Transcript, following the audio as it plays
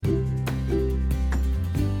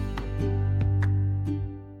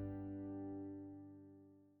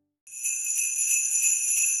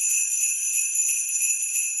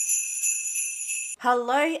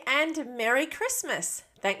Hello and Merry Christmas!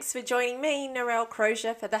 Thanks for joining me, Narelle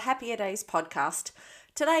Crozier, for the Happier Days podcast.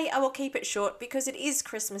 Today I will keep it short because it is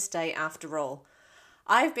Christmas Day after all.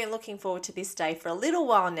 I've been looking forward to this day for a little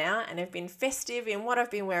while now and have been festive in what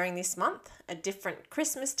I've been wearing this month, a different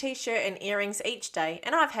Christmas t-shirt and earrings each day,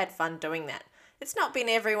 and I've had fun doing that. It's not been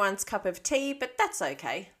everyone's cup of tea, but that's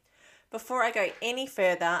okay. Before I go any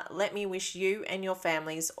further, let me wish you and your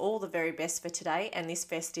families all the very best for today and this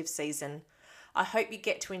festive season. I hope you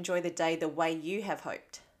get to enjoy the day the way you have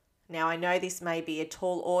hoped. Now, I know this may be a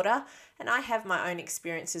tall order, and I have my own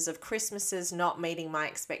experiences of Christmases not meeting my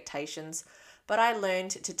expectations, but I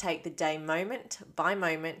learned to take the day moment by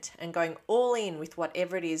moment and going all in with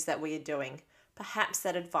whatever it is that we are doing. Perhaps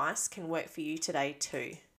that advice can work for you today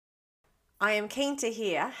too. I am keen to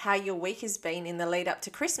hear how your week has been in the lead up to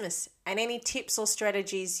Christmas and any tips or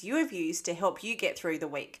strategies you have used to help you get through the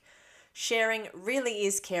week. Sharing really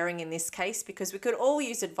is caring in this case because we could all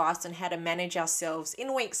use advice on how to manage ourselves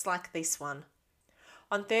in weeks like this one.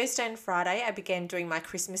 On Thursday and Friday, I began doing my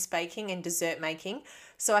Christmas baking and dessert making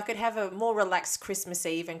so I could have a more relaxed Christmas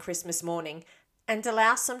Eve and Christmas morning and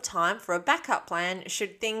allow some time for a backup plan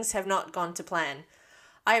should things have not gone to plan.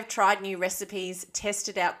 I have tried new recipes,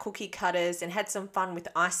 tested out cookie cutters, and had some fun with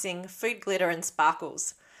icing, food glitter, and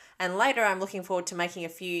sparkles. And later, I'm looking forward to making a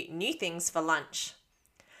few new things for lunch.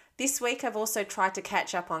 This week, I've also tried to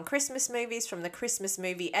catch up on Christmas movies from the Christmas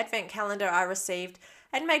movie advent calendar I received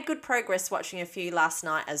and made good progress watching a few last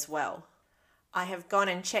night as well. I have gone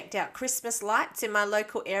and checked out Christmas lights in my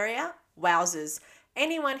local area. Wowzers.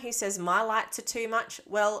 Anyone who says my lights are too much,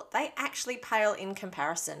 well, they actually pale in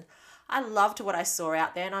comparison. I loved what I saw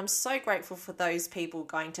out there and I'm so grateful for those people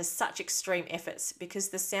going to such extreme efforts because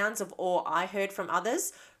the sounds of awe I heard from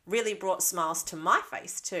others really brought smiles to my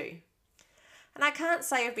face too. And I can't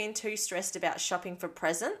say I've been too stressed about shopping for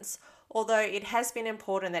presents, although it has been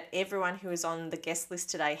important that everyone who is on the guest list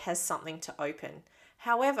today has something to open.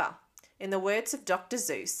 However, in the words of Dr.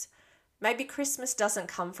 Zeus, maybe Christmas doesn't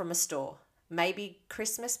come from a store. Maybe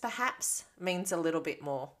Christmas perhaps means a little bit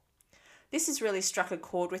more. This has really struck a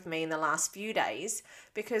chord with me in the last few days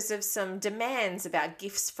because of some demands about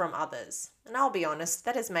gifts from others. And I'll be honest,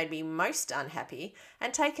 that has made me most unhappy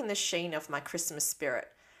and taken the sheen off my Christmas spirit.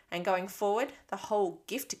 And going forward, the whole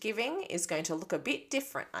gift giving is going to look a bit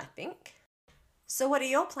different, I think. So what are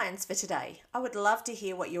your plans for today? I would love to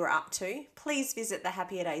hear what you are up to. Please visit the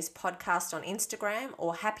Happier Days podcast on Instagram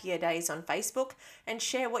or Happier Days on Facebook and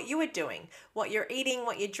share what you are doing, what you're eating,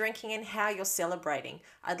 what you're drinking and how you're celebrating.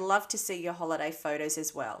 I'd love to see your holiday photos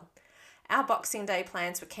as well. Our Boxing Day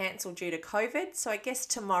plans were cancelled due to COVID, so I guess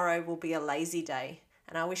tomorrow will be a lazy day.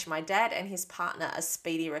 And I wish my dad and his partner a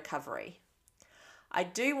speedy recovery. I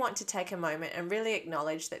do want to take a moment and really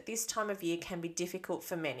acknowledge that this time of year can be difficult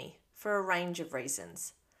for many, for a range of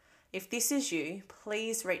reasons. If this is you,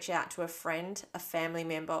 please reach out to a friend, a family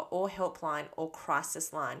member, or helpline or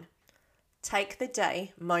crisis line. Take the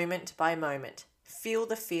day moment by moment. Feel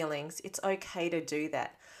the feelings. It's okay to do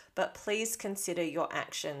that. But please consider your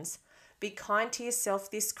actions. Be kind to yourself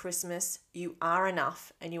this Christmas. You are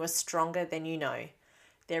enough and you are stronger than you know.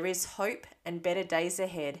 There is hope and better days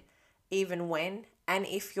ahead, even when and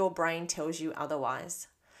if your brain tells you otherwise.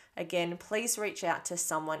 Again, please reach out to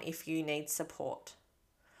someone if you need support.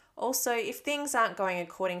 Also, if things aren't going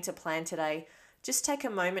according to plan today, just take a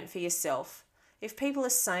moment for yourself. If people are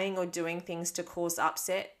saying or doing things to cause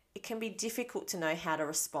upset, it can be difficult to know how to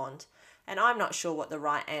respond. And I'm not sure what the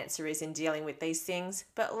right answer is in dealing with these things,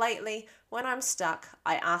 but lately, when I'm stuck,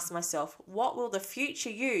 I ask myself, what will the future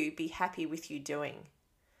you be happy with you doing?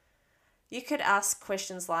 You could ask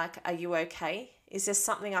questions like, are you okay? Is there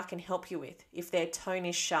something I can help you with if their tone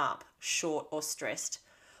is sharp, short, or stressed?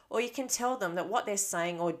 Or you can tell them that what they're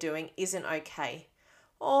saying or doing isn't okay.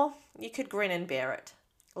 Or you could grin and bear it.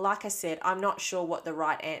 Like I said, I'm not sure what the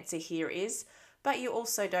right answer here is, but you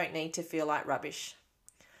also don't need to feel like rubbish.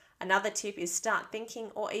 Another tip is start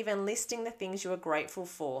thinking or even listing the things you are grateful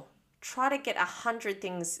for. Try to get 100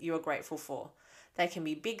 things you are grateful for. They can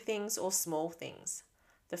be big things or small things.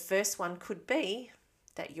 The first one could be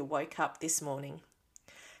that you woke up this morning.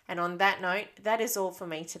 And on that note, that is all for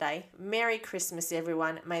me today. Merry Christmas,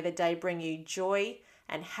 everyone. May the day bring you joy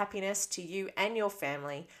and happiness to you and your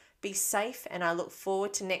family. Be safe, and I look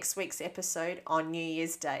forward to next week's episode on New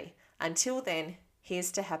Year's Day. Until then,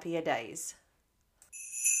 here's to happier days.